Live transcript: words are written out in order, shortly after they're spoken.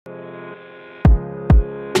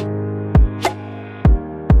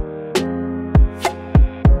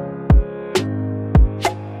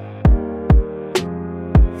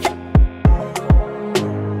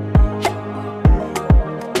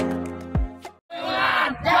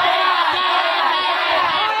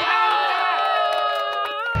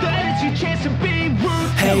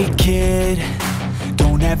kid,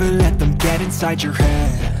 don't ever let them get inside your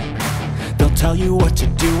head. They'll tell you what to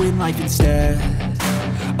do in life instead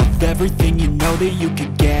of everything you know that you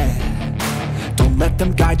could get. Don't let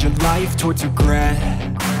them guide your life towards regret.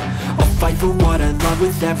 I'll fight for what I love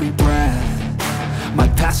with every breath. My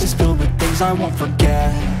past is filled with things I won't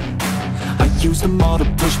forget. I use them all to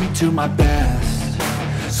push me to my best.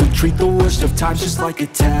 So treat the worst of times just like a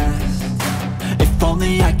test. If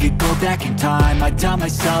only I could go back in time, I'd tell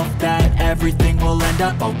myself that everything will end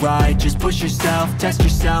up alright. Just push yourself, test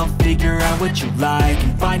yourself, figure out what you like,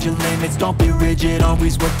 and find your limits, don't be rigid,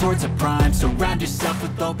 always work towards a prime. Surround yourself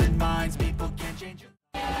with open minds, people can change your...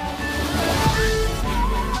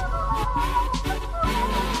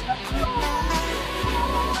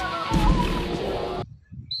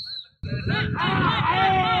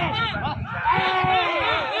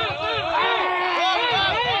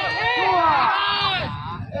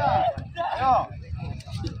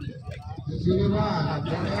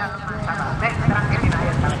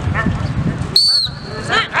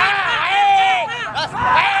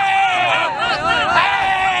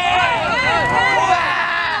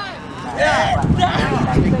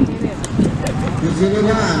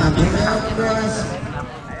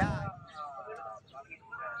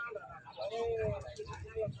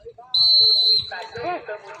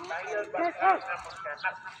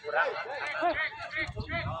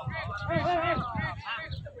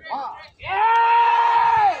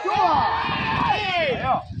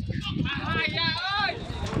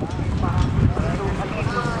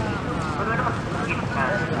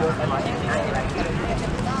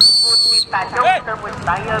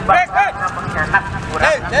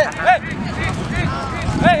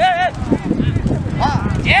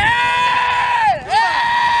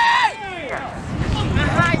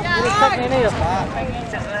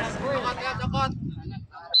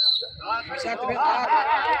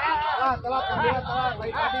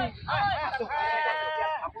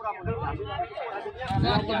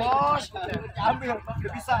 Ambil,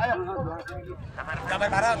 bisa ayo. Sampai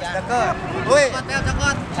bareng, deket. Woi,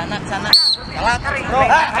 sanak. Telat.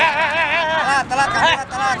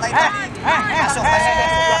 Lain tadi. Masuk.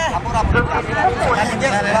 Apur.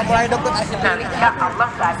 Mulai dokter. Insya Allah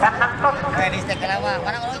keadaan nangkep. Ini cek lama.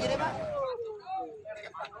 Mana kalau jadi, Pak?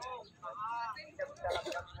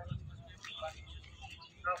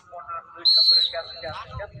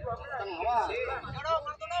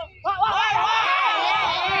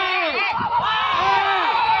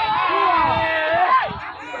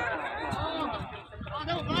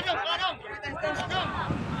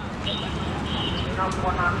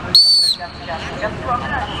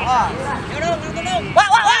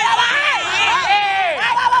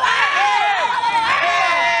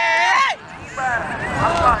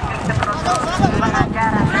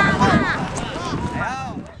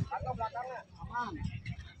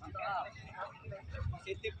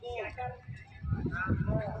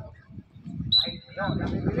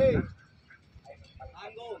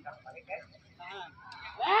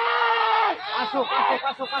 Masuk.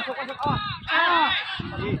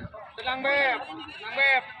 Tenang beb.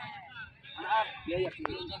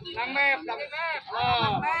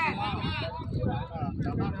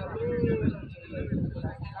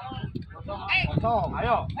 Kosong,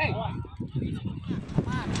 ayo.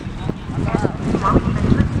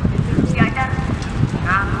 Siajar.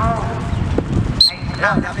 Namo. Ayo,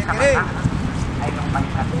 jambi kiri. Ayo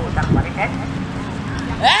balik satu, udah balik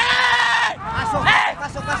Masuk.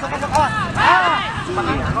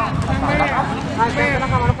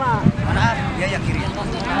 Mana? Dia yang kiri.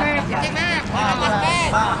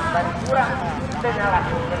 Dari kurang dengan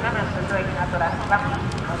lakukan sesuai dengan aturan Islam.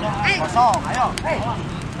 Kosong, ayo.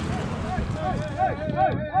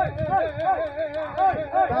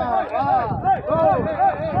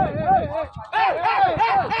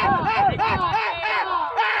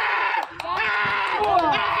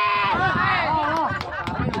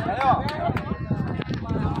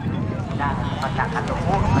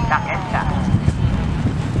 Pecah eska.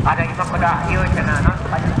 Ada itu pada ieu cenah non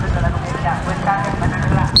pada itu dalam beda bentar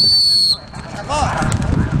benar.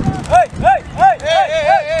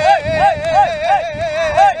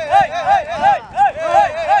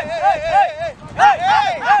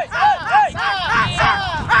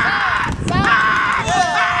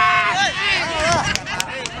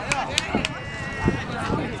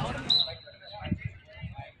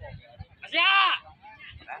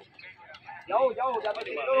 Jauh, dapat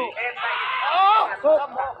dulu.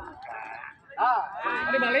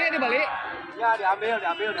 Dibalik. Ya, diambil.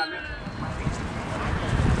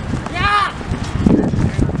 Ya.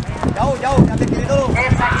 Jauh, diambil kiri dulu.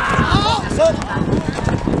 Masuk.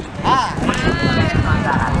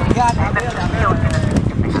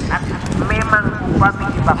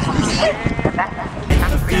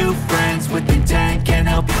 A few friends with intent can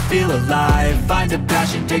help you feel alive. Find a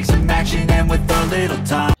passion, take some action, and with a little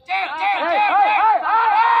time.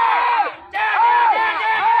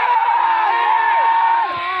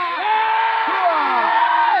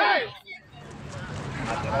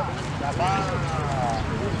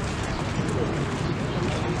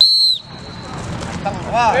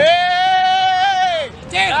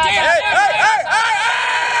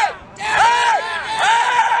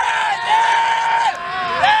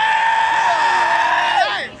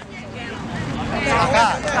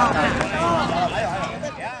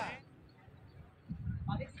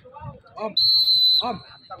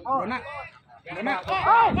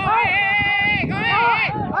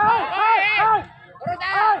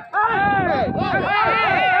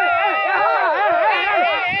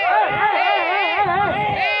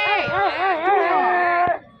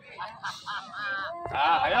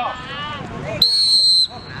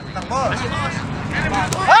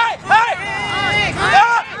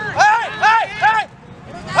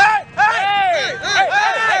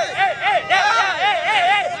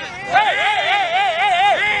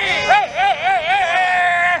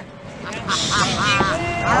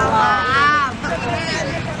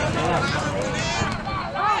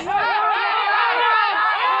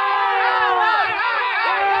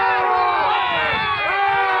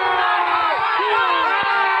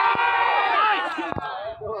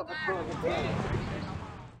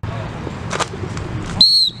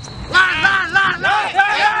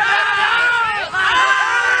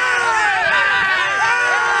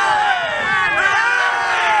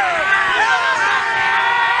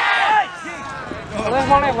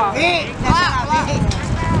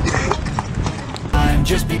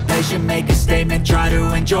 Just be patient, make a statement, try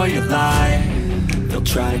to enjoy your life. They'll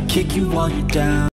try to kick you while you're down.